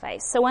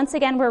So once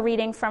again, we're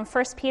reading from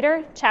 1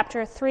 Peter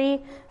chapter 3,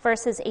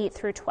 verses 8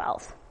 through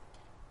 12.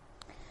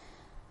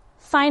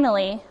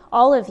 Finally,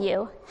 all of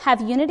you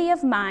have unity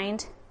of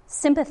mind,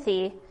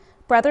 sympathy,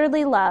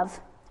 brotherly love,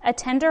 a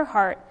tender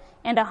heart,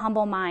 and a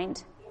humble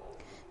mind.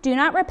 Do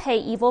not repay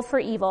evil for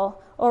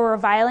evil or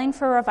reviling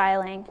for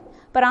reviling,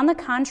 but on the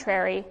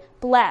contrary,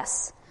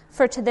 bless,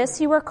 for to this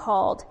you were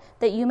called,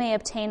 that you may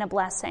obtain a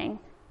blessing.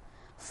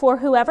 For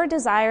whoever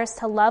desires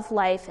to love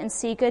life and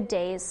see good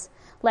days,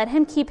 let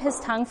him keep his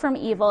tongue from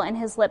evil and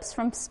his lips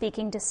from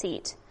speaking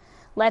deceit.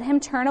 Let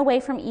him turn away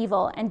from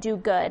evil and do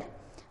good.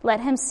 Let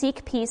him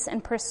seek peace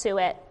and pursue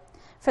it.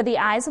 For the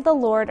eyes of the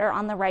Lord are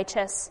on the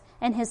righteous,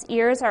 and his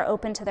ears are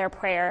open to their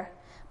prayer.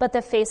 But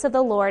the face of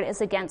the Lord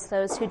is against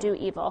those who do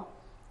evil.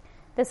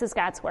 This is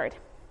God's word.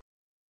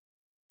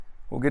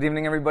 Well, good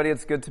evening, everybody.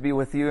 It's good to be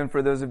with you. And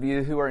for those of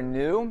you who are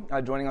new,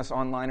 joining us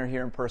online or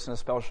here in person,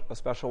 a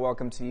special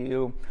welcome to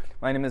you.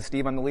 My name is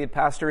Steve. I'm the lead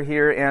pastor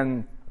here,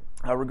 and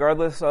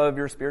regardless of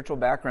your spiritual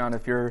background,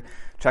 if you're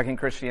checking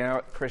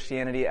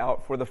Christianity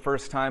out for the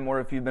first time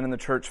or if you've been in the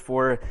church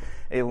for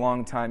a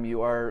long time,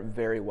 you are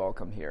very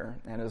welcome here.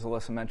 And as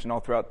Alyssa mentioned all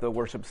throughout the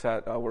worship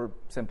set, we're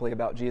simply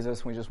about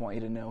Jesus. We just want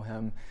you to know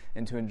him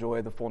and to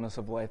enjoy the fullness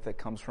of life that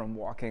comes from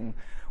walking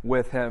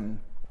with him.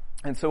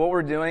 And so what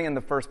we're doing in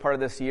the first part of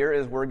this year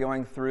is we're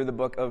going through the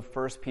book of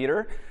 1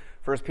 Peter.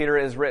 1 Peter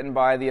is written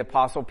by the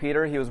Apostle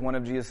Peter. He was one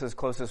of Jesus'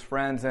 closest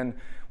friends. And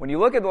when you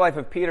look at the life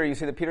of Peter, you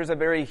see that Peter's a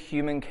very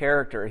human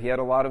character. He had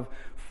a lot of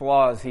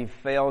flaws. He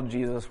failed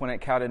Jesus when it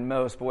counted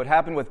most. But what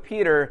happened with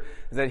Peter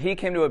is that he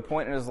came to a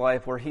point in his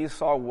life where he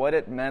saw what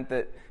it meant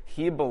that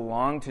he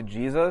belonged to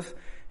Jesus.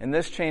 And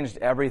this changed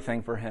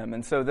everything for him.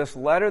 And so this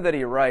letter that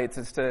he writes,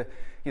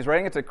 he's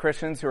writing it to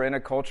Christians who are in a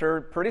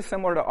culture pretty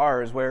similar to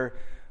ours, where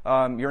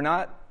you're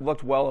not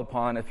looked well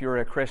upon if you're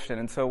a Christian.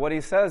 And so what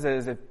he says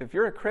is, if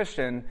you're a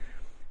Christian,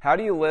 how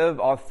do you live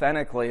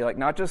authentically, like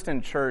not just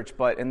in church,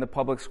 but in the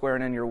public square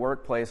and in your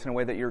workplace in a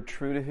way that you're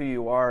true to who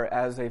you are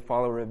as a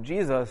follower of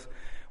Jesus,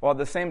 while at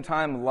the same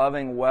time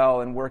loving well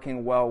and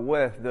working well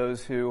with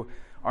those who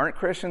aren't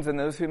Christians and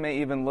those who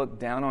may even look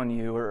down on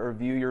you or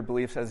view your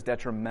beliefs as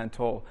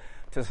detrimental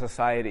to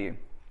society.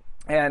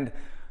 And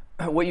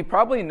what you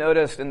probably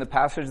noticed in the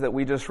passage that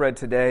we just read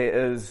today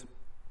is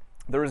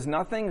there is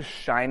nothing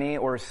shiny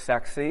or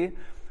sexy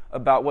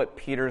about what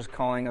Peter's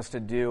calling us to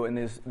do in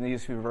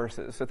these few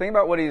verses. So think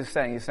about what he's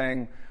saying. He's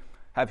saying,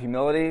 have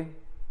humility,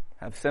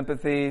 have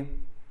sympathy,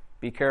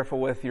 be careful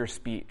with your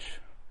speech.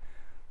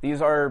 These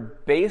are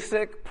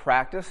basic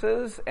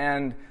practices,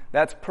 and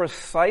that's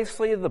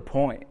precisely the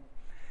point.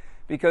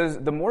 Because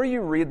the more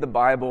you read the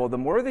Bible, the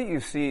more you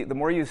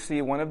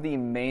see one of the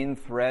main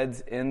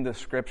threads in the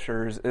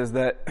scriptures is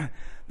that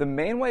the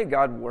main way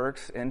God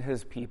works in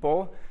his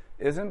people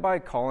isn't by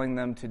calling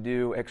them to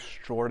do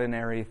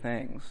extraordinary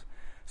things.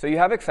 So you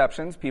have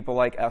exceptions, people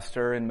like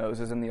Esther and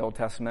Moses in the Old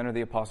Testament or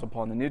the Apostle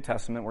Paul in the New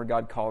Testament, where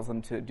God calls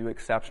them to do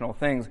exceptional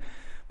things.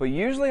 But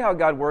usually how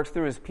God works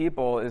through his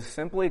people is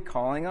simply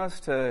calling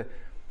us to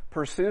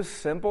pursue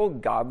simple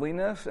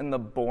godliness in the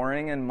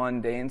boring and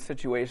mundane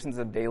situations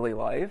of daily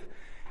life.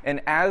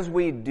 And as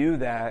we do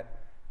that,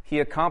 he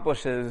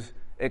accomplishes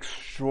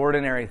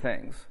extraordinary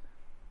things.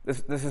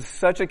 This is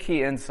such a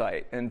key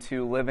insight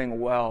into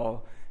living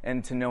well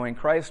and to knowing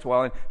Christ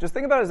well. And just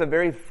think about it as a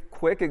very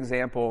quick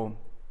example.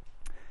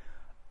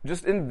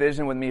 Just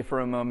envision with me for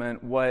a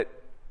moment what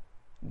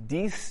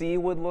DC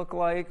would look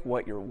like,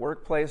 what your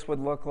workplace would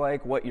look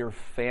like, what your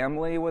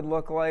family would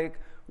look like,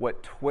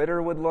 what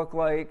Twitter would look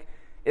like,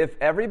 if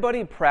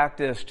everybody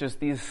practiced just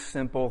these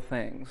simple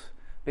things,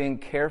 being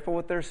careful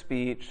with their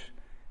speech,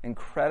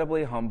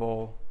 incredibly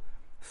humble,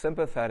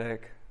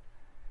 sympathetic.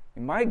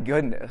 My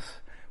goodness,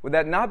 would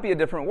that not be a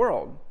different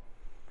world?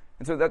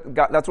 And so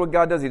that's what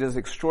God does. He does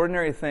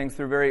extraordinary things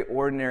through very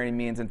ordinary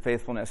means and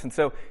faithfulness. And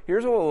so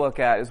here's what we'll look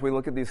at as we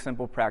look at these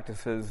simple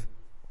practices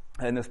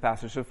in this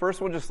passage. So first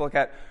we'll just look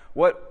at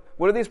what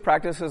do these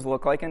practices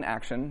look like in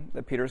action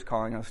that Peter's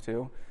calling us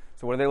to.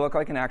 So what do they look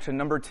like in action?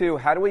 Number two,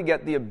 how do we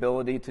get the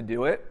ability to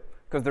do it?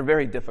 Because they're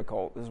very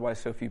difficult. This is why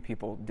so few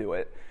people do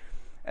it.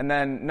 And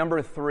then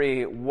number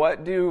three, what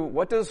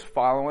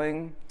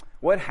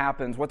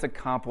happens, what's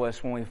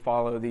accomplished when we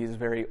follow these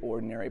very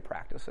ordinary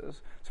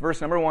practices? So verse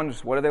number one,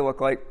 just what do they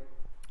look like?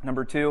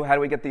 Number two, how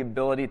do we get the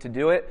ability to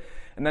do it?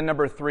 And then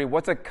number three,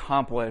 what's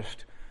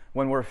accomplished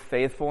when we're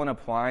faithful in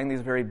applying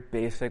these very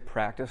basic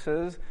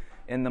practices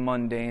in the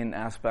mundane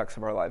aspects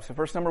of our lives? So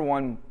first, number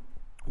one,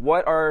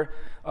 what are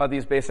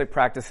these basic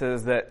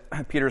practices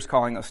that Peter's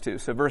calling us to?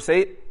 So verse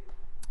 8,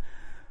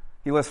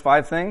 he lists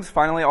 5 things.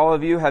 Finally, all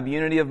of you have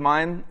unity of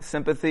mind,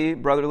 sympathy,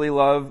 brotherly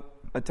love,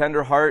 a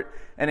tender heart,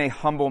 and a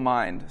humble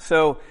mind.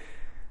 So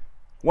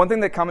one thing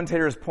that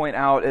commentators point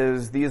out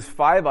is these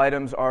 5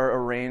 items are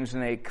arranged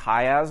in a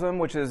chiasm,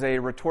 which is a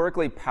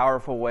rhetorically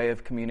powerful way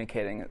of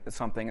communicating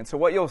something. And so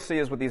what you'll see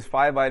is with these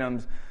 5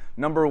 items,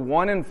 number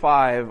 1 and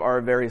 5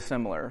 are very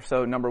similar.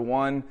 So number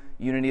 1,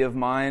 unity of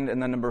mind,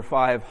 and then number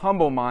 5,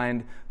 humble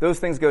mind. Those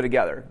things go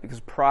together because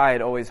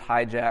pride always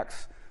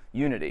hijacks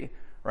unity,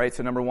 right?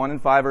 So number 1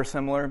 and 5 are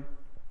similar.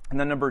 And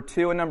then number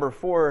 2 and number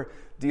 4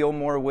 deal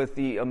more with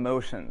the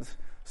emotions.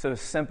 So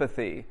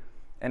sympathy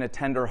and a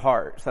tender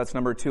heart. So that's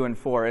number 2 and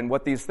 4. And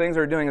what these things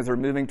are doing is they're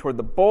moving toward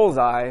the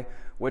bullseye,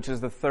 which is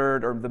the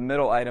third or the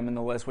middle item in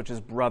the list, which is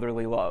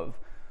brotherly love.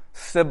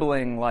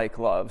 Sibling-like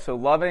love. So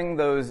loving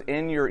those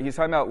he's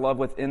talking about love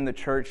within the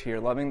church here,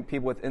 loving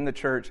people within the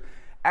church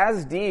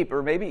as deep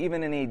or maybe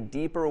even in a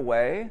deeper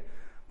way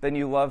than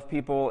you love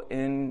people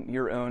in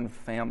your own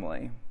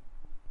family.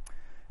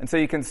 And so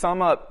you can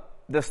sum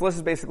up, this list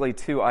is basically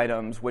 2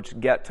 items which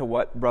get to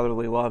what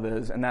brotherly love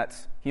is, and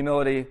that's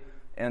humility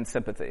and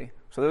sympathy.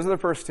 So those are the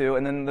first 2.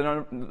 And then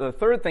the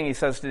third thing he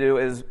says to do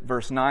is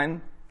verse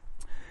 9.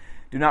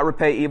 Do not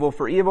repay evil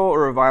for evil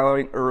or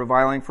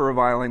reviling for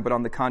reviling, but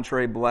on the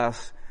contrary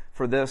bless.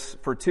 For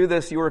to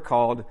this you are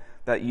called,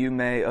 that you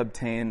may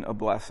obtain a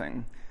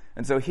blessing.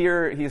 And so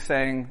here he's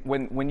saying,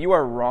 when you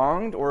are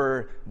wronged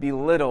or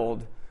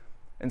belittled,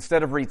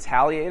 instead of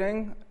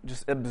retaliating,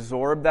 just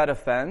absorb that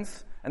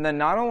offense, and then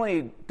not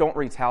only don't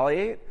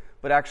retaliate,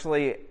 but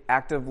actually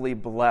actively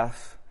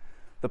bless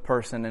the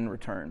person in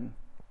return.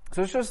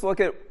 So let's just look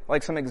at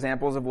some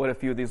examples of what a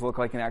few of these look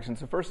like in action.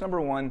 So first,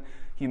 number 1,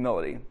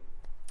 humility.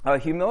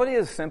 Humility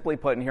is simply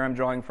put, and here I'm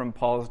drawing from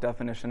Paul's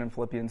definition in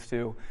Philippians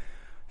 2,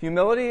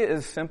 humility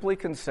is simply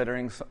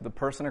considering the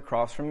person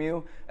across from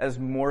you as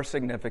more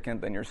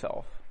significant than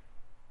yourself.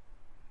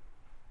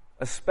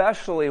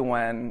 Especially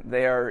when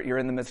you're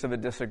in the midst of a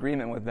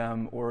disagreement with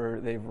them or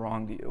they've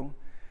wronged you.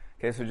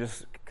 Okay, so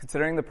just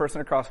considering the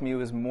person across from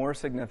you as more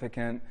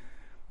significant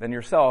than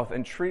yourself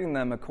and treating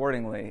them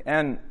accordingly.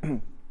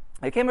 And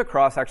I came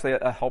across actually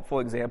a helpful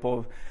example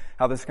of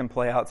how this can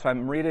play out. So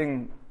I'm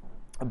reading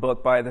a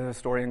book by the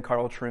historian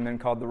Carl Trueman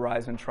called The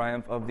Rise and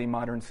Triumph of the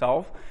Modern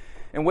Self,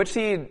 in which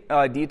he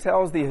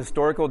details the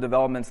historical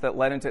developments that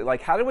led into,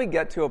 how do we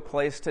get to a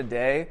place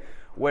today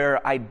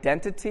where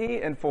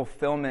identity and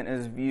fulfillment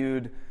is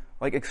viewed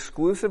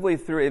exclusively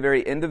through a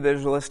very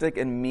individualistic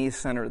and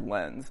me-centered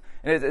lens.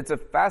 And it's a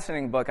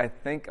fascinating book. I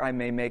think I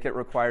may make it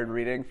required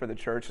reading for the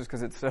church just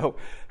because it's so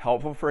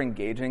helpful for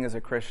engaging as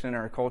a Christian in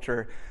our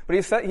culture. But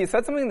he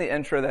said something in the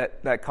intro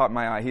that caught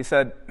my eye. He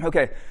said,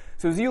 okay,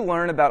 so as you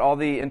learn about all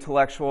the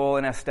intellectual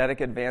and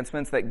aesthetic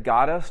advancements that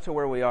got us to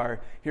where we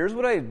are, here's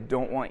what I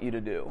don't want you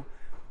to do.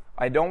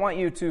 I don't want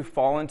you to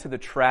fall into the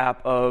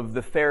trap of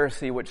the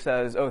Pharisee, which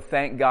says, oh,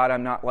 thank God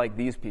I'm not like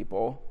these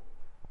people.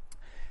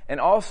 And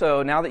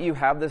also, now that you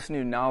have this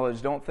new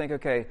knowledge, don't think,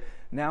 okay,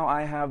 now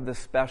I have the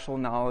special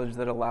knowledge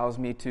that allows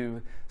me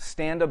to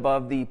stand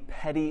above the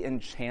petty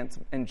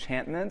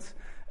enchantments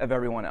of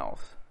everyone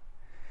else.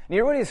 And you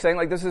hear what he's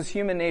saying? This is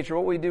human nature.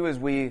 What we do is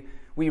we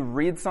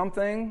read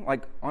something,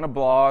 on a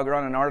blog or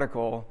on an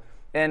article,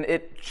 and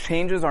it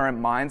changes our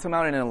mind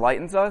somehow and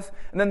enlightens us.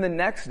 And then the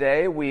next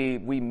day, we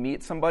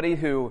meet somebody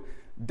who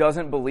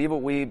doesn't believe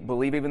what we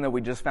believe, even though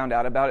we just found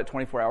out about it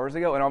 24 hours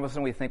ago, and all of a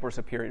sudden we think we're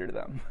superior to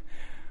them.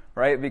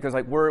 Right? Because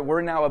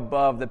we're now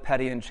above the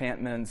petty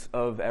enchantments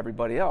of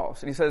everybody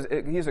else. And he says,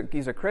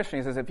 he's a Christian.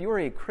 He says, if you are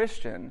a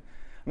Christian,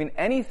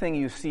 anything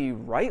you see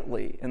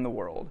rightly in the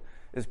world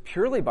is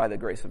purely by the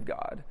grace of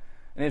God.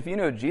 And if you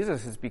know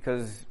Jesus, it's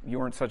because you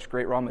weren't such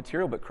great raw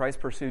material, but Christ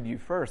pursued you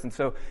first. And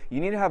so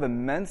you need to have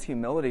immense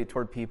humility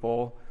toward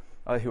people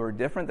who are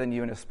different than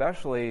you, and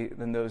especially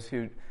than those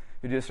who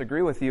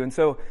disagree with you. And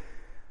so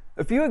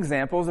a few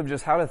examples of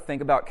just how to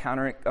think about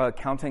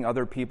counting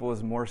other people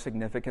as more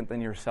significant than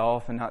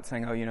yourself and not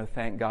saying, oh,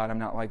 thank God I'm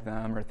not like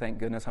them, or thank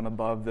goodness I'm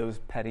above those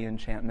petty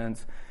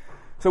enchantments.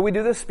 So we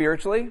do this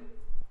spiritually.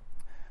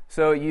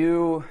 So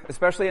you,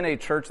 especially in a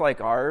church like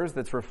ours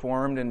that's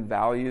reformed and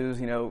values,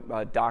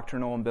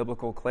 doctrinal and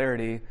biblical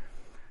clarity,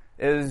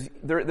 is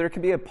there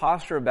can be a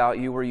posture about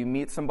you where you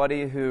meet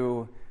somebody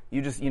who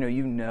you just,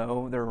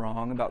 they're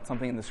wrong about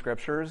something in the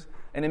scriptures,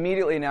 and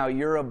immediately now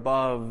you're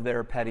above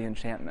their petty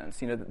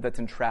enchantments, that's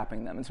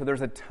entrapping them. And so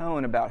there's a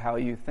tone about how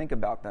you think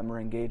about them or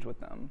engage with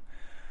them.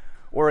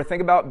 Or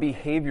think about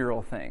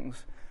behavioral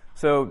things.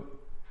 So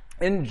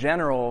in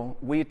general,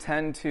 we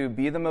tend to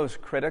be the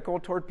most critical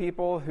toward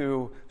people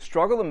who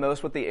struggle the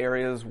most with the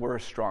areas we're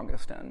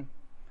strongest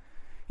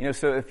in.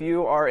 So if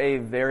you are a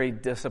very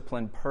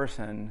disciplined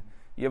person,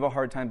 you have a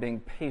hard time being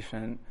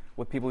patient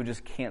with people who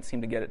just can't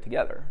seem to get it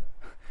together.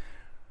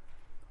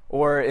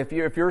 Or if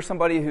you're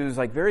somebody who's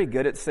very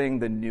good at seeing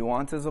the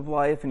nuances of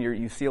life and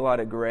you see a lot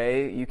of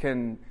gray, you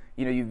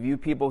view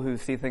people who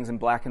see things in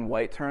black and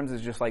white terms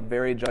as just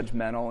very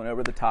judgmental and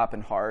over the top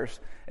and harsh,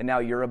 and now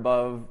you're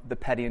above the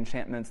petty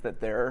enchantments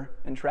that they're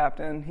entrapped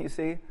in, you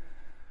see?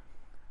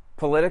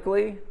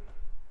 Politically,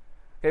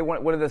 okay,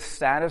 one of the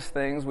saddest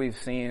things we've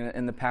seen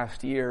in the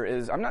past year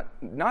is,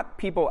 not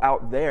people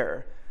out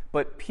there,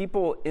 but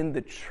people in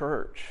the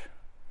church,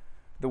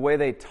 the way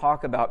they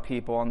talk about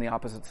people on the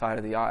opposite side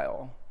of the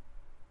aisle.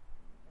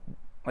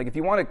 If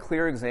you want a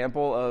clear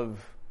example of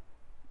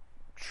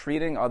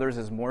treating others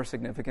as more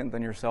significant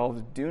than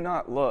yourselves, do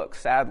not look,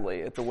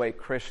 sadly, at the way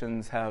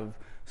Christians have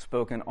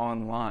spoken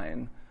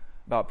online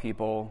about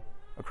people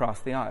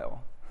across the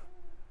aisle.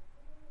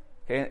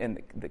 Okay,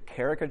 and the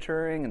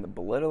caricaturing and the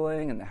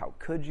belittling and the how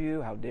could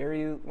you, how dare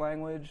you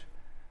language.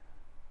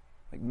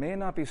 Like, may it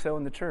not be so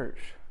in the church.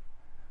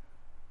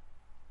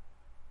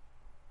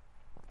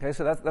 Okay,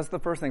 so that's the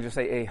first thing. Just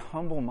say a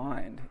humble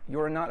mind.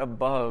 You are not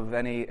above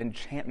any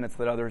enchantments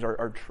that others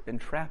are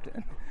entrapped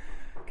in.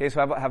 Okay,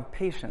 so have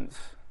patience.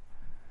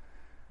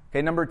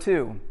 Okay, number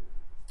 2,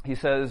 he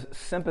says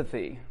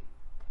sympathy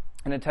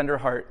and a tender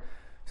heart.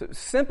 So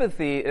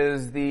sympathy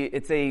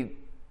it's a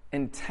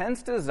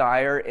intense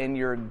desire in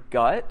your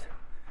gut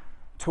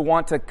to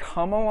want to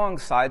come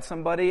alongside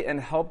somebody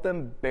and help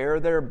them bear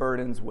their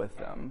burdens with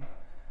them.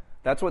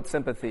 That's what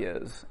sympathy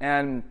is.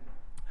 And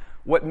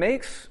what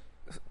makes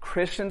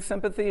Christian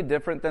sympathy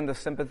different than the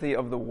sympathy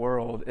of the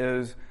world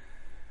is,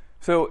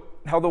 so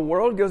how the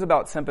world goes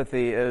about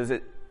sympathy is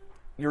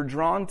you're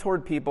drawn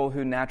toward people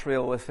who naturally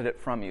elicit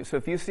it from you. So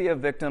if you see a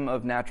victim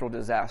of natural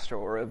disaster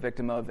or a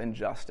victim of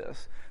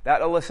injustice,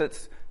 that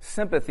elicits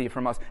sympathy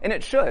from us. And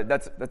it should.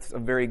 That's a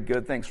very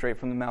good thing straight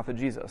from the mouth of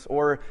Jesus.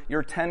 Or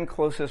your 10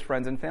 closest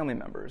friends and family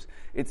members.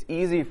 It's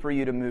easy for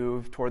you to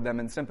move toward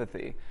them in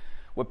sympathy.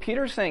 What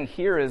Peter's saying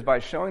here is by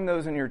showing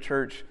those in your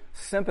church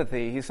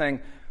sympathy, he's saying,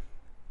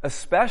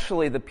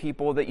 especially the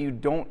people that you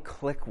don't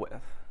click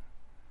with.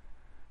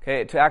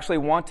 Okay, to actually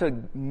want to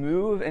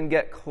move and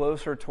get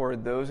closer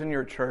toward those in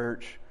your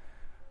church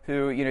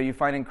who, you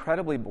find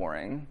incredibly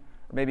boring,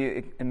 or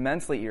maybe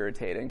immensely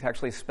irritating, to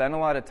actually spend a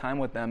lot of time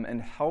with them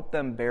and help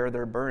them bear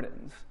their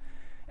burdens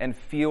and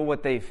feel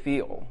what they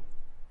feel.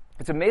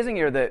 It's amazing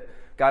here that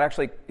God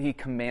actually, he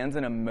commands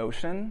an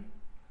emotion.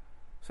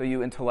 So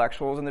you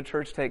intellectuals in the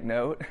church, take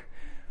note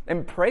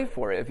and pray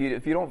for it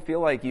if you don't feel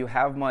like you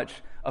have much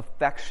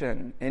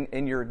affection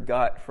in your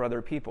gut for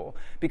other people.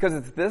 Because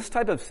it's this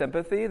type of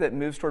sympathy that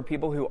moves toward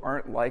people who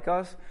aren't like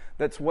us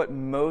that's what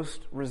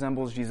most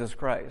resembles Jesus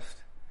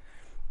Christ.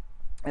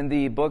 In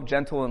the book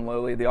Gentle and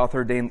Lowly, the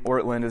author Dane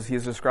Ortland, as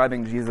he's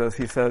describing Jesus,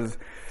 he says,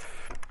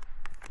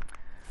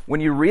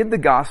 when you read the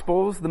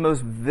Gospels, the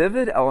most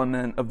vivid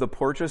element of the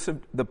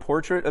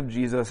portrait of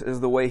Jesus is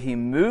the way he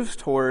moves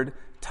toward,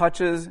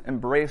 touches,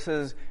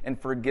 embraces, and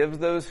forgives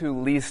those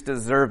who least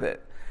deserve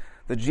it.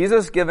 The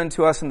Jesus given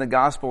to us in the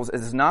Gospels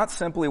is not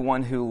simply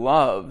one who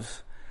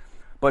loves,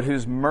 but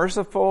whose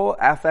merciful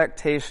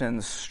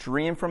affectations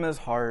stream from his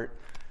heart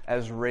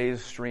as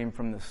rays stream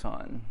from the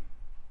sun.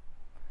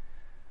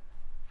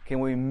 Can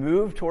we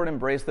move toward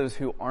embrace those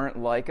who aren't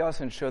like us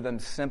and show them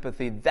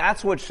sympathy?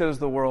 That's what shows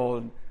the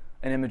world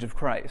an image of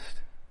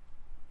Christ.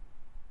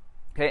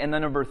 Okay, and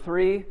then number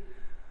 3,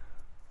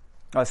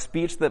 a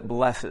speech that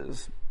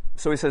blesses.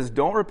 So he says,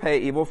 don't repay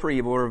evil for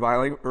evil or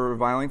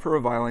reviling for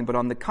reviling, but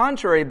on the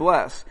contrary,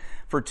 bless.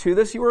 For to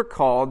this you are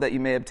called, that you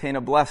may obtain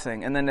a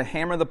blessing. And then to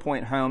hammer the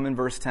point home in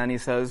verse 10, he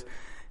says,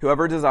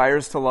 whoever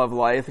desires to love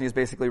life, and he's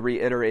basically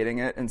reiterating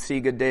it, and see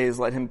good days,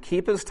 let him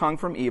keep his tongue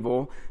from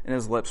evil and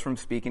his lips from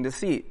speaking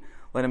deceit.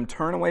 Let him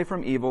turn away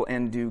from evil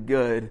and do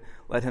good.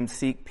 Let him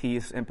seek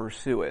peace and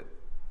pursue it.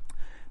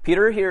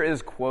 Peter here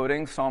is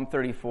quoting Psalm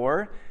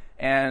 34,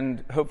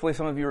 and hopefully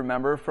some of you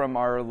remember from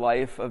our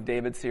Life of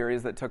David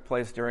series that took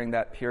place during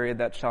that period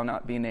that shall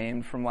not be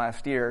named from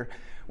last year,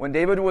 when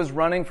David was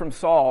running from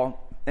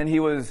Saul, and he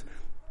was,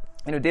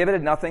 David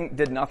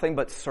did nothing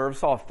but serve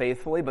Saul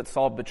faithfully, but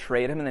Saul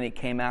betrayed him, and then he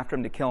came after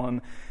him to kill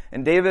him.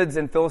 And David's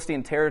in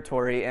Philistine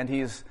territory, and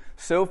he's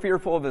so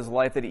fearful of his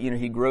life that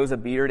he grows a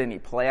beard and he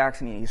play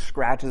acts and he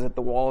scratches at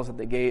the walls at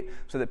the gate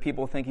so that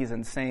people think he's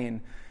insane.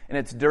 And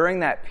it's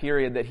during that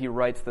period that he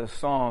writes this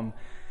psalm.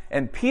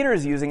 And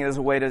Peter's using it as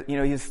a way to,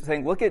 he's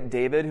saying, look at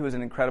David, who is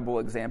an incredible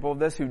example of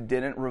this, who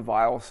didn't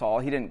revile Saul.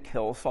 He didn't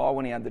kill Saul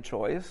when he had the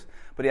choice,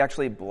 but he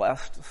actually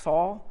blessed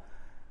Saul.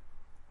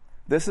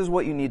 This is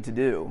what you need to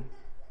do.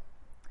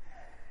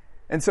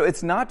 And so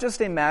it's not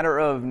just a matter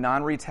of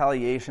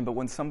non-retaliation, but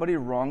when somebody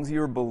wrongs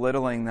you or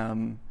belittling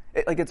them,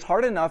 it's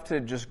hard enough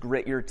to just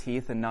grit your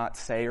teeth and not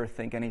say or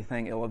think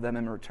anything ill of them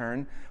in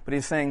return. But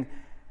he's saying,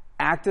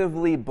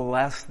 actively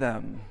bless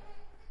them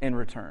in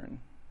return.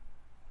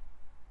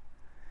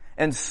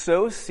 And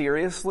so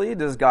seriously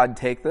does God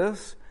take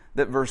this,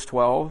 that verse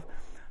 12,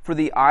 for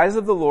the eyes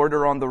of the Lord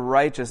are on the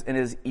righteous, and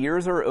his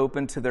ears are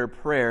open to their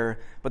prayer,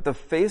 but the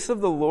face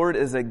of the Lord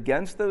is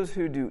against those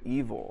who do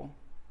evil.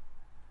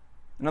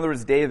 In other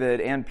words,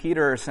 David and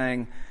Peter are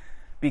saying,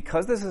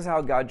 because this is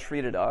how God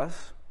treated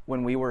us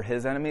when we were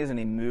his enemies and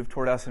he moved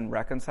toward us and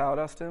reconciled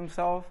us to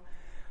himself,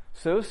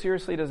 so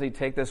seriously does he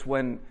take this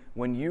when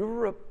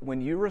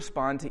you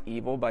respond to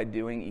evil by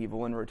doing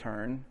evil in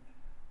return,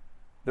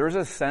 there's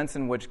a sense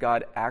in which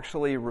God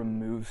actually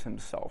removes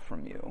himself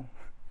from you.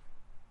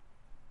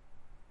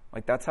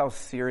 That's how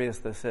serious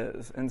this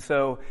is. And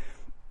so,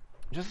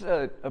 just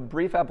a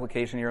brief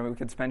application here, we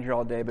could spend here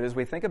all day, but as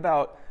we think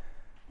about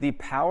the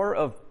power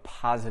of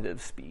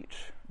positive speech,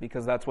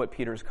 because that's what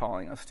Peter's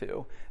calling us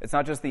to. It's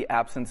not just the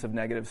absence of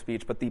negative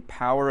speech, but the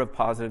power of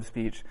positive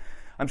speech.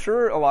 I'm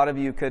sure a lot of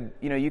you could,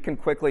 you can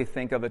quickly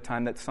think of a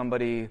time that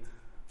somebody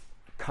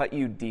cut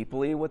you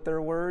deeply with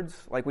their words.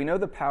 We know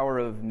the power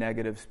of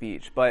negative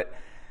speech, but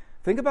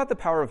think about the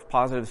power of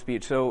positive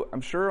speech. So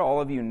I'm sure all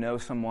of you know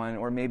someone,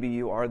 or maybe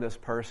you are this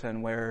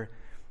person where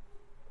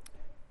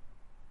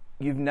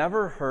you've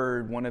never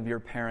heard one of your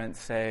parents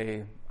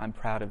say, "I'm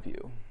proud of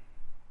you.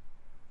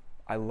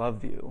 I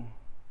love you."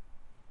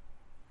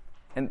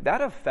 And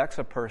that affects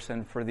a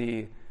person for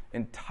the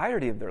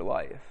entirety of their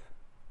life.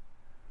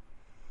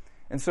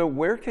 And so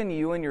where can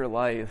you in your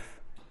life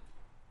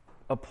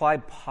apply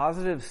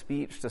positive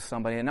speech to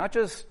somebody? And not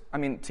just,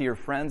 to your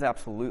friends,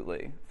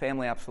 absolutely,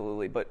 family,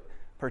 absolutely, but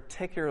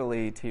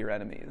particularly to your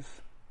enemies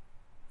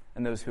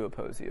and those who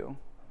oppose you.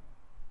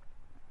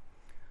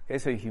 Okay,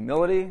 so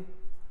humility,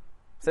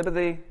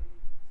 sympathy,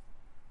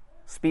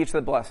 speech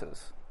that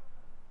blesses.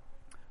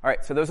 All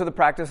right, so those are the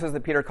practices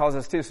that Peter calls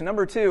us to. So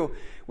number 2,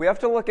 we have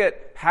to look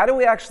at how do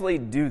we actually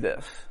do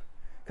this?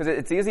 Because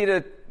it's easy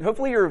to,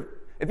 hopefully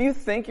if you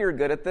think you're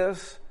good at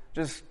this,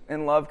 just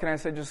in love, can I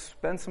say, just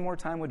spend some more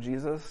time with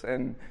Jesus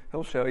and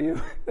he'll show you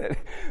that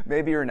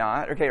maybe you're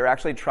not. Okay, or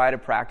actually try to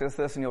practice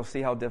this and you'll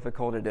see how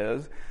difficult it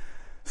is.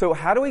 So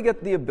how do we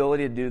get the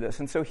ability to do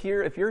this? And so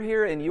here, if you're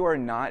here and you are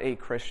not a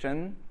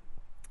Christian,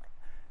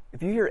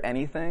 if you hear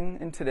anything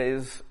in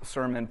today's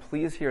sermon,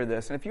 please hear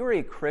this. And if you are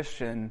a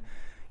Christian,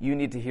 you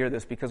need to hear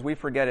this because we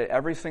forget it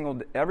every single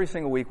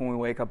week when we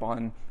wake up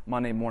on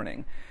Monday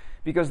morning.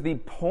 Because the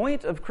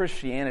point of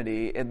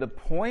Christianity and the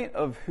point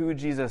of who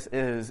Jesus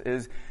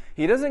is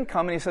he doesn't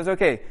come and he says,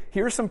 okay,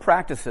 here's some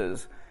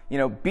practices.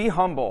 Be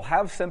humble,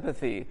 have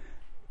sympathy,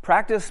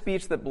 practice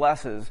speech that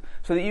blesses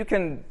so that you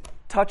can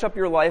touch up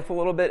your life a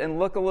little bit and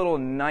look a little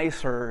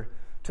nicer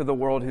to the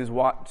world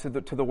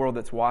to the world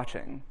that's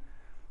watching.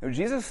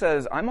 Jesus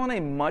says, I'm on a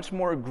much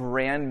more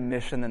grand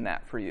mission than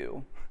that for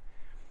you.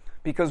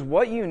 Because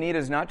what you need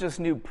is not just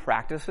new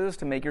practices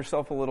to make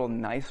yourself a little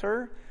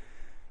nicer.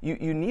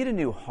 You need a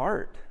new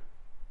heart.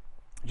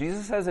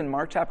 Jesus says in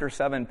Mark chapter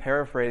 7,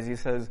 paraphrase, he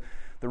says,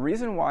 the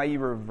reason why you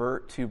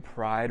revert to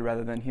pride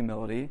rather than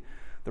humility,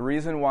 the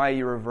reason why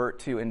you revert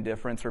to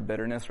indifference or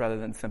bitterness rather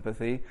than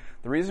sympathy,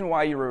 the reason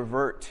why you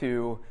revert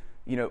to,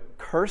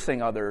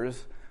 cursing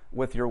others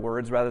with your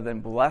words rather than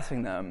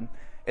blessing them,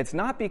 it's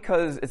not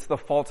because it's the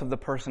fault of the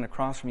person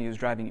across from you who's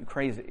driving you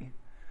crazy.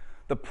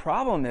 The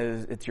problem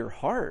is it's your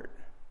heart.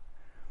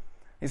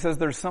 He says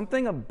there's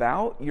something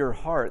about your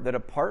heart that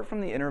apart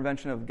from the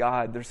intervention of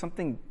God, there's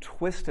something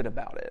twisted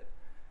about it.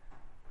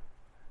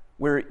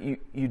 Where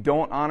you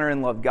don't honor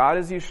and love God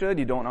as you should,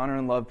 you don't honor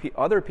and love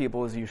other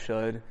people as you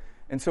should.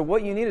 And so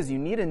what you need is you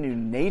need a new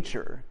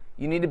nature.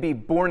 You need to be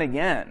born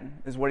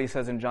again, is what he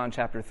says in John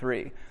chapter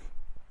 3.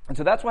 And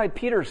so that's why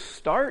Peter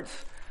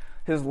starts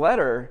his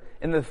letter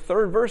in the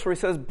 3rd verse where he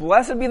says,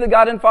 "Blessed be the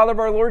God and Father of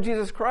our Lord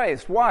Jesus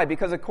Christ." Why?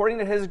 Because according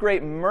to his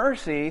great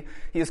mercy,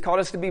 he has called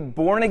us to be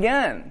born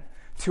again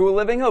to a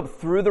living hope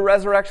through the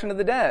resurrection of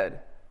the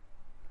dead.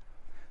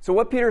 So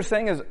what Peter's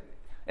saying is,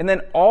 and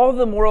then all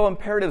the moral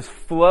imperatives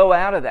flow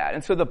out of that.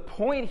 And so the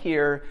point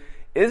here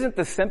isn't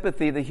the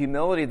sympathy, the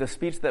humility, the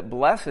speech that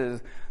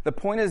blesses. The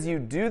point is you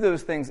do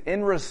those things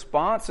in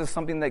response to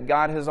something that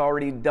God has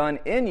already done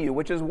in you,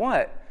 which is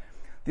what?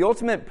 The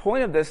ultimate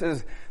point of this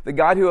is the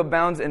God who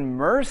abounds in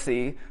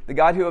mercy, the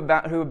God who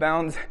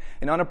abounds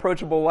in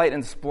unapproachable light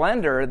and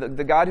splendor,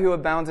 the God who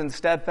abounds in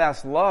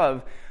steadfast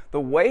love. The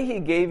way he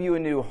gave you a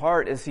new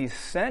heart is he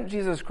sent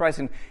Jesus Christ.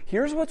 And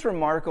here's what's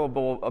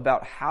remarkable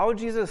about how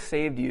Jesus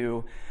saved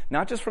you,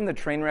 not just from the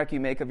train wreck you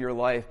make of your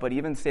life, but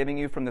even saving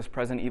you from this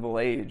present evil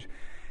age,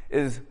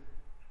 is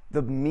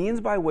the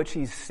means by which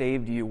he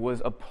saved you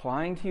was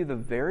applying to you the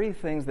very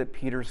things that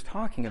Peter's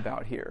talking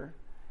about here.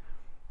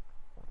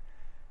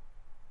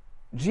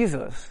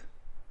 Jesus,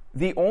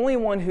 the only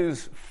one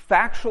who's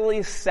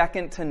factually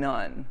second to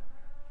none,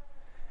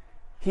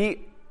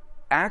 he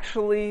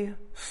actually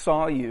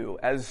saw you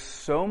as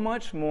so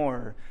much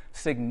more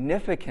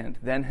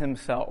significant than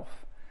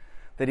himself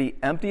that he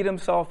emptied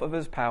himself of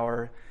his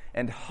power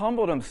and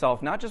humbled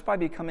himself, not just by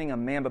becoming a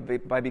man,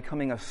 but by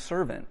becoming a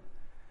servant,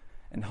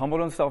 and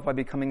humbled himself by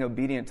becoming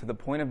obedient to the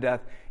point of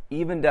death,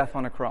 even death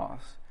on a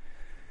cross.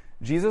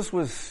 Jesus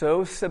was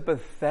so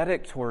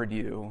sympathetic toward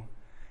you,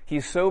 he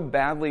so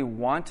badly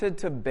wanted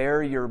to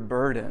bear your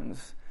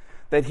burdens,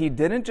 that he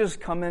didn't just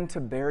come in to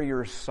bear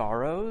your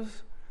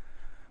sorrows,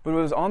 but it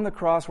was on the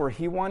cross where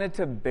he wanted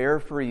to bear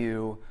for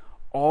you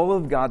all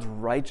of God's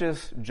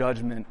righteous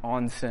judgment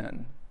on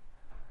sin,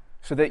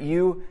 so that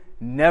you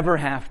never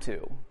have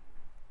to.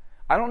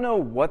 I don't know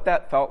what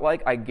that felt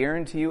like. I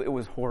guarantee you it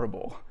was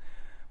horrible.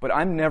 But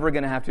I'm never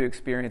going to have to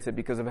experience it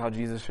because of how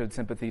Jesus showed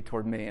sympathy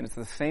toward me. And it's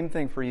the same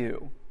thing for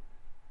you.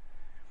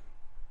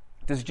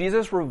 Does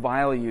Jesus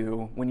revile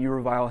you when you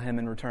revile him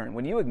in return?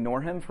 When you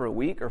ignore him for a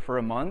week or for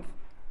a month?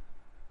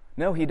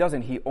 No, he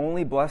doesn't. He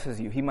only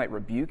blesses you. He might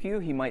rebuke you.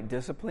 He might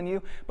discipline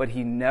you. But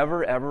he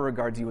never, ever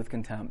regards you with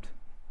contempt.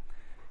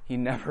 He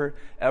never,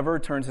 ever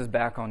turns his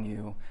back on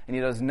you. And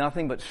he does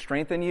nothing but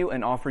strengthen you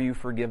and offer you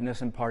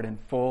forgiveness and pardon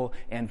full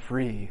and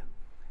free.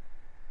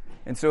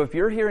 And so if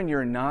you're here and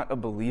you're not a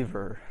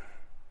believer,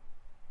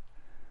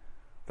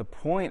 the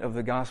point of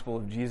the gospel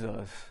of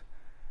Jesus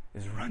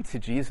is run to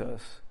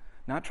Jesus.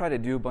 Not try to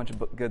do a bunch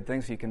of good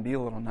things so you can be a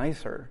little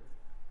nicer.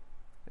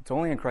 It's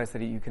only in Christ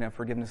that you can have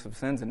forgiveness of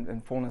sins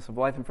and fullness of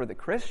life. And for the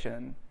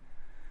Christian,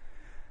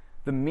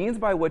 the means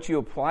by which you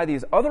apply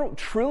these other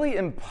truly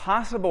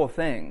impossible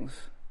things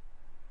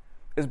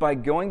is by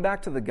going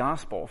back to the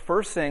gospel.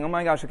 First saying, oh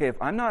my gosh, okay,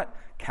 if I'm not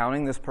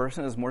counting this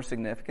person as more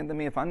significant than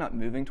me, if I'm not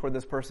moving toward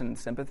this person in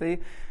sympathy,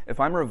 if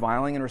I'm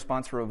reviling in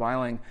response to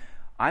reviling,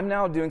 I'm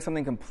now doing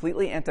something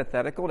completely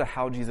antithetical to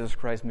how Jesus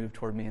Christ moved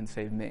toward me and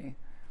saved me.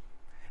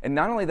 And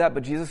not only that,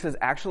 but Jesus has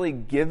actually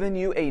given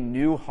you a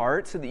new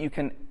heart so that you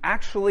can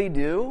actually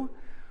do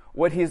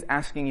what he's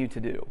asking you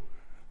to do.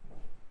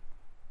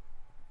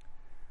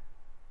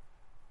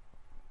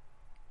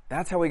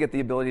 That's how we get the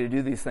ability to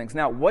do these things.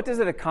 Now, what does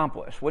it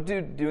accomplish? What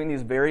do doing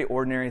these very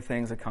ordinary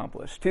things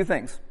accomplish? Two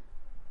things.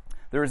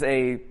 There's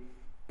a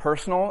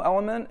personal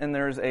element and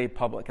there's a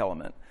public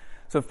element.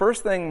 So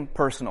first thing,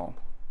 personal.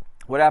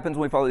 What happens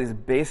when we follow these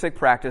basic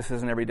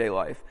practices in everyday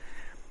life?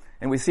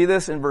 And we see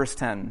this in verse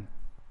 10.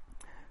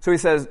 So he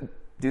says,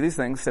 do these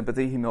things,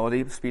 sympathy,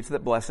 humility, speech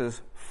that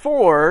blesses,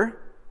 for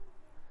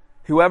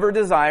whoever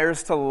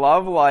desires to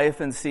love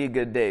life and see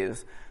good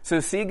days. So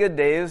see good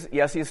days,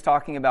 yes, he's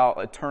talking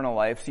about eternal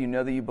life, so you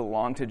know that you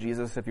belong to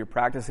Jesus if you're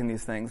practicing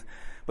these things.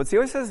 But see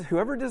how he says,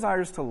 whoever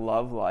desires to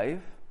love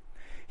life,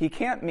 he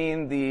can't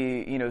mean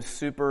the,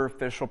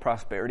 superficial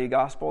prosperity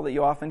gospel that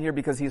you often hear,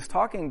 because he's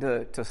talking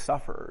to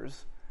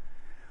sufferers.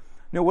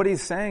 No, what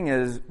he's saying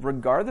is,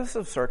 regardless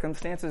of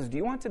circumstances, do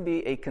you want to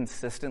be a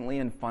consistently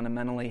and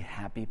fundamentally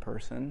happy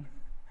person?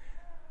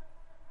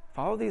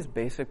 Follow these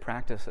basic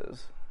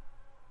practices.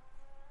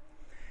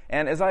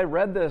 And as I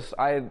read this,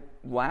 I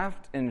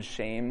laughed in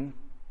shame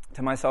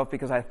to myself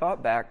because I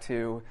thought back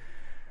to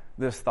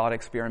this thought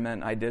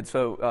experiment I did.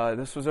 So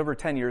this was over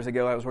 10 years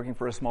ago. I was working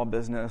for a small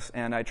business,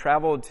 and I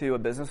traveled to a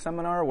business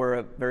seminar where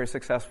a very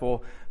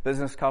successful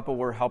business couple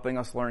were helping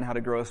us learn how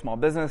to grow a small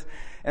business.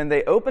 And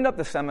they opened up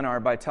the seminar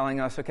by telling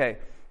us, okay,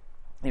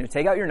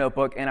 take out your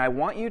notebook, and I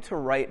want you to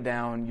write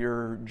down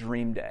your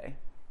dream day.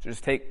 So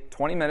just take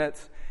 20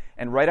 minutes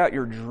and write out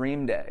your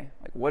dream day.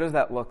 Like, what does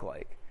that look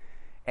like?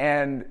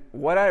 And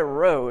what I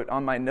wrote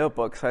on my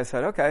notebook, so I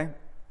said, okay,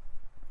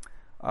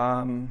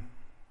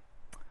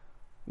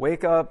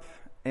 wake up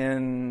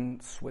in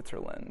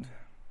Switzerland,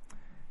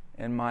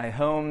 in my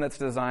home that's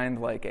designed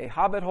like a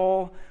hobbit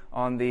hole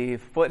on the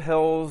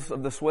foothills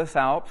of the Swiss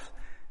Alps,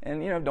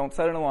 and don't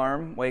set an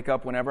alarm, wake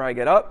up whenever I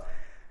get up,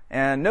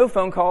 and no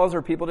phone calls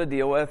or people to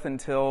deal with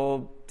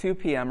until 2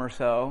 p.m. or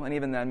so, and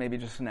even then maybe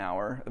just an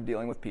hour of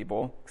dealing with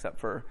people, except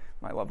for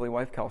my lovely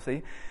wife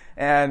Kelsey,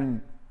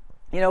 and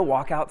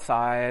walk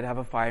outside, have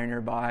a fire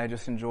nearby,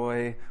 just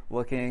enjoy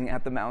looking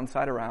at the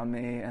mountainside around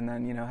me, and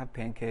then have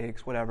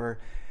pancakes, whatever.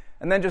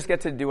 And then just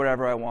get to do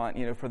whatever I want,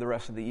 for the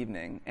rest of the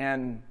evening.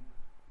 And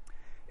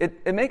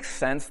it makes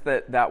sense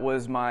that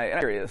was my,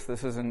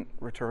 this isn't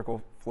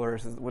rhetorical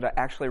flourish, this is what I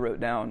actually wrote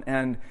down.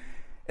 And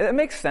it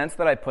makes sense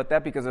that I put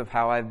that because of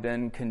how I've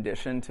been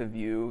conditioned to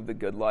view the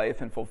good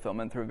life and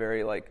fulfillment through a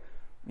very,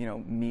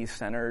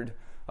 me-centered,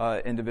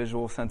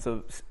 individual sense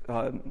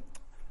of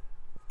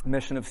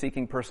mission of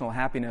seeking personal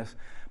happiness.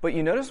 But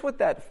you notice what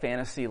that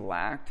fantasy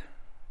lacked?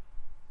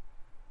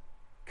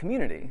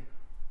 Community.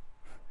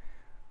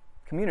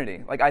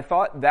 Like, I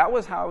thought that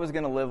was how I was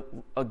going to live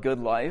a good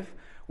life,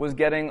 was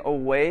getting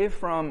away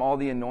from all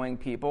the annoying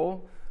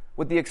people,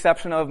 with the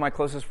exception of my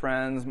closest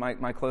friends,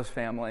 my close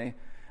family,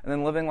 and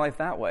then living life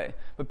that way.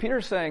 But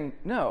Peter's saying,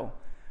 no.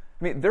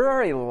 There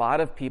are a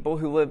lot of people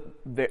who live,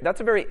 that's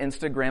a very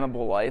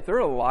Instagrammable life. There are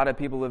a lot of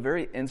people who live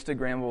very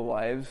Instagrammable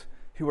lives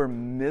who are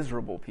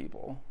miserable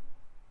people.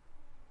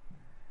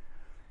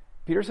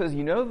 Peter says,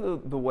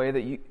 the way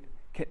that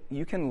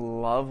you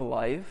can love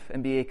life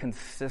and be a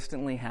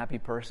consistently happy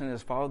person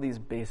is follow these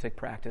basic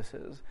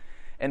practices.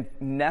 And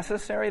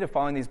necessary to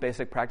following these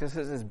basic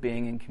practices is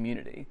being in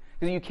community.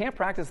 Because you can't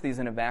practice these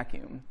in a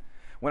vacuum.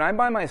 When I'm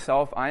by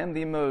myself, I am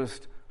the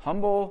most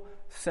humble,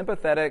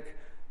 sympathetic,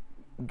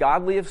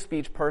 godly of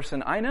speech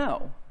person I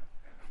know.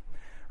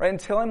 Right?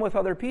 Until I'm with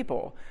other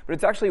people. But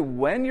it's actually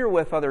when you're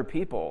with other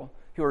people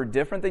who are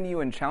different than you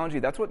and challenge you,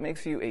 that's what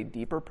makes you a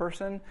deeper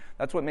person.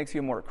 That's what makes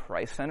you a more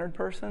Christ-centered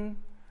person.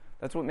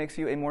 That's what makes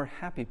you a more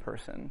happy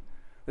person.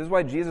 This is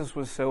why Jesus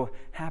was so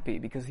happy,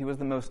 because he was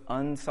the most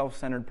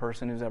unself-centered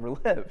person who's ever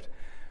lived.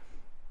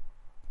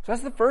 So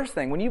that's the first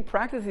thing. When you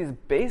practice these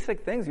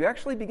basic things, you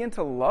actually begin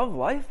to love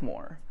life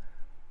more.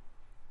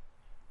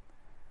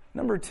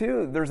 Number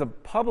two, there's a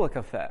public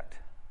effect.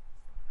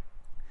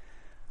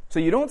 So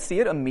you don't see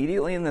it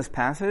immediately in this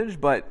passage,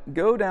 but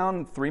go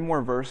down 3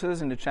 more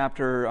verses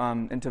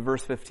into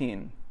verse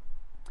 15.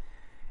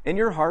 In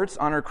your hearts,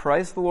 honor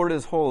Christ the Lord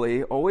as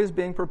holy, always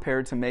being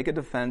prepared to make a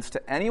defense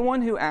to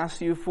anyone who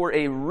asks you for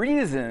a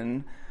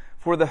reason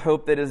for the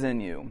hope that is in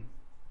you.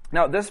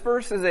 Now, this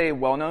verse is a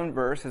well-known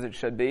verse, as it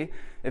should be.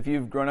 If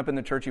you've grown up in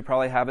the church, you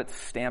probably have it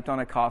stamped on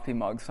a coffee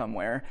mug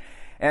somewhere.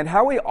 And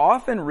how we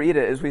often read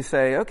it is we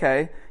say,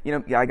 okay,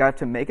 I got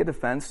to make a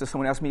defense to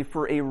someone asking me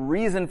for a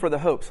reason for the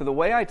hope. So the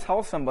way I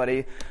tell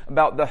somebody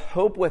about the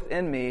hope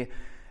within me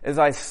is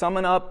I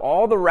summon up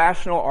all the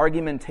rational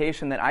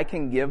argumentation that I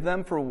can give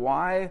them for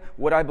why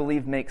what I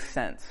believe makes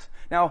sense.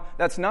 Now,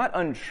 that's not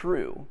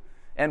untrue.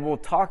 And we'll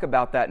talk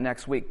about that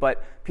next week.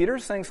 But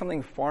Peter's saying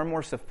something far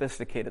more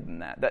sophisticated than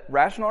that. That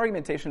rational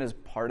argumentation is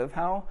part of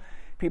how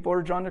people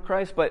are drawn to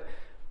Christ, but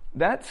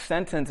that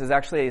sentence is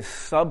actually a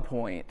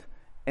subpoint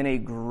in a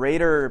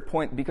greater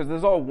point, because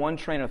there's all one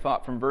train of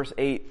thought from verse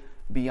 8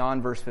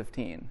 beyond verse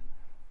 15.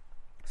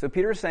 So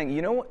Peter's saying,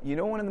 you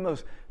know one of the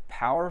most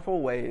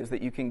powerful ways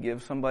that you can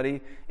give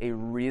somebody a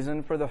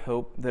reason for the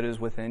hope that is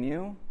within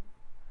you?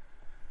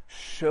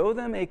 Show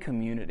them a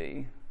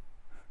community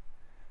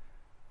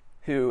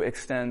who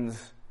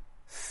extends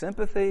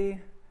sympathy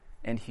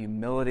and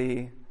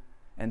humility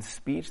and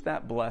speech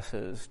that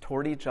blesses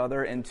toward each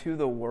other and to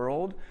the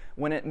world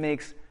when it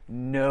makes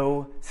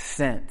no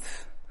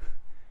sense.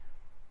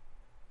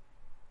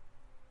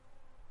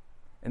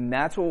 And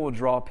that's what will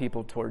draw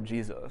people toward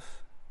Jesus.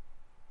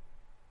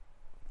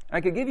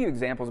 I could give you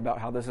examples about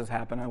how this has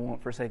happened. I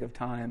won't for sake of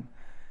time.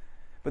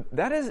 But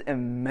that is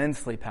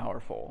immensely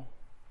powerful.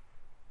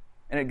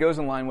 And it goes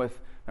in line with,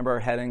 remember our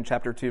heading,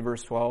 chapter 2,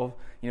 verse 12,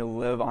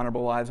 live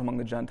honorable lives among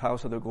the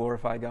Gentiles so they'll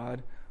glorify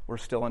God. We're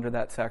still under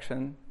that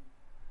section.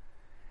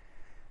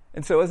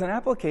 And so as an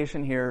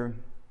application here,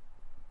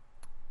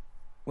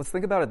 let's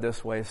think about it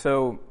this way.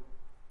 So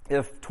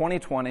if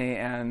 2020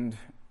 and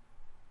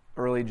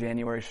early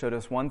January showed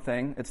us one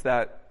thing, it's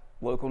that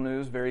local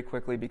news very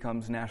quickly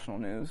becomes national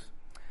news,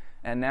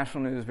 and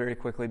national news very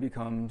quickly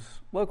becomes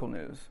local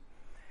news.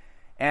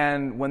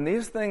 And when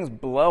these things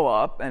blow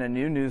up and a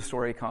new news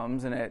story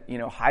comes and it,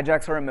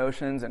 hijacks our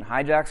emotions and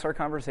hijacks our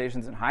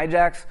conversations and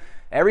hijacks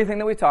everything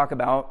that we talk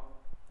about,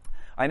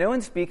 I know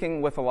in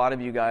speaking with a lot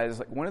of you guys,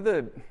 like one of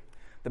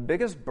the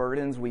biggest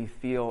burdens we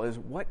feel is,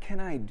 what can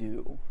I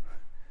do?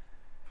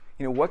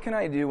 What can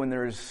I do when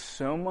there is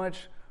so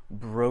much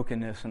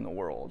brokenness in the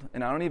world?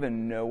 And I don't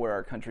even know where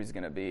our country's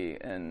going to be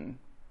in,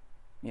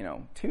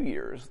 2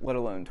 years, let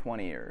alone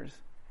 20 years.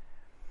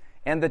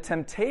 And the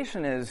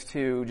temptation is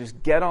to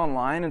just get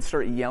online and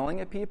start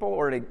yelling at people,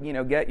 or to,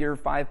 get your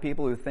 5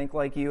 people who think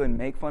like you and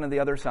make fun of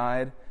the other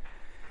side.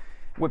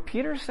 What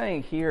Peter's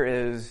saying here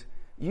is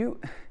you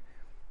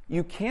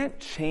can't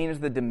change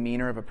the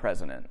demeanor of a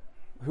president,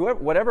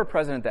 whatever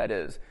president that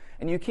is.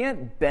 And you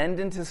can't bend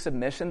into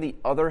submission the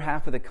other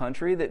half of the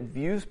country that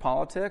views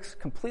politics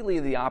completely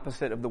the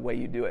opposite of the way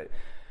you do it.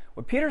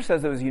 What Peter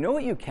says, though, is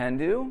what you can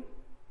do?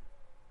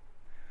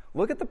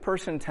 Look at the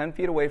person 10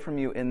 feet away from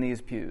you in these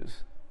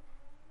pews.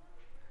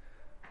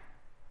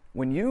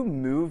 When you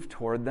move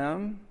toward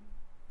them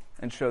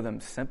and show them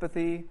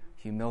sympathy,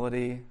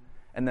 humility,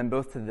 and then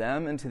both to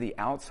them and to the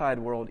outside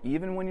world,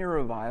 even when you're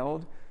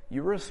reviled,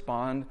 you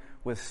respond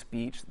with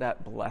speech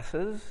that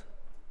blesses.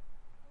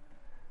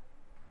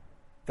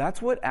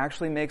 That's what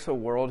actually makes a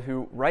world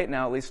who, right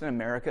now, at least in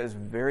America, is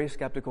very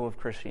skeptical of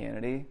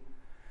Christianity,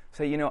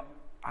 say,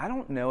 I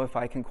don't know if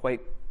I can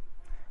quite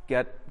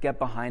get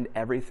behind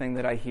everything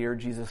that I hear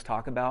Jesus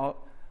talk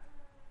about,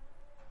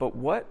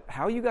 but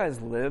how you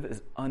guys live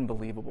is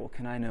unbelievable.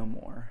 Can I know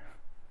more?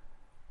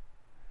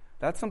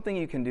 That's something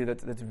you can do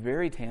that's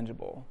very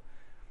tangible.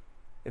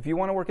 If you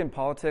want to work in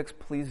politics,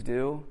 please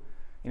do.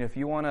 If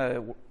you want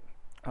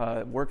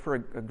to work for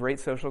a great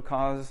social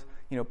cause,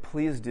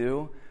 please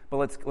do. But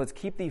let's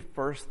keep the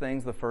first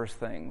things,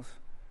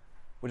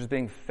 which is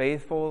being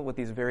faithful with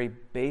these very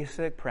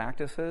basic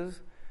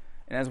practices.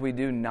 And as we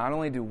do, not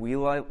only do we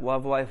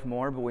love life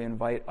more, but we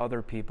invite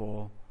other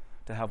people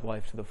to have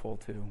life to the full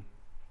too.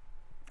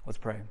 Let's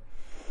pray.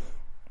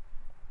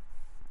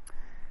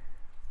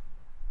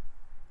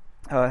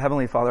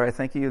 Heavenly Father, I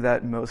thank you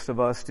that most of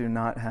us do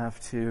not have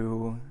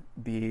to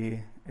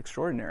be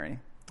extraordinary,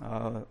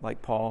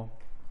 like Paul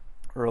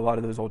or a lot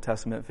of those Old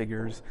Testament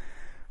figures.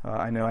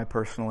 I know I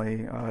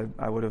personally,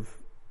 I would have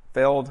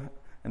failed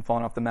and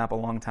fallen off the map a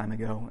long time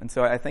ago. And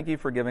so I thank you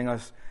for giving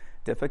us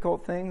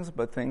difficult things,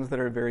 but things that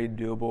are very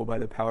doable by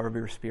the power of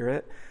your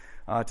Spirit,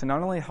 to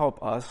not only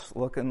help us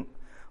look and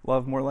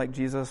love more like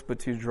Jesus, but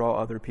to draw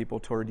other people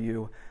toward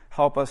you.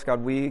 Help us,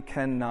 God. We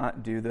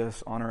cannot do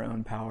this on our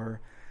own power,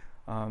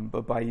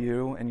 but by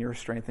you and your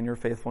strength and your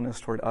faithfulness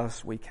toward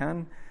us, we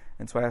can.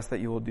 And so I ask that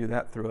you will do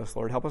that through us,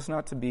 Lord. Help us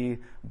not to be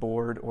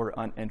bored or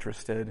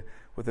uninterested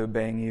with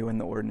obeying you in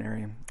the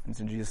ordinary. And it's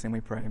in Jesus' name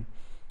we pray.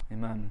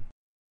 Amen.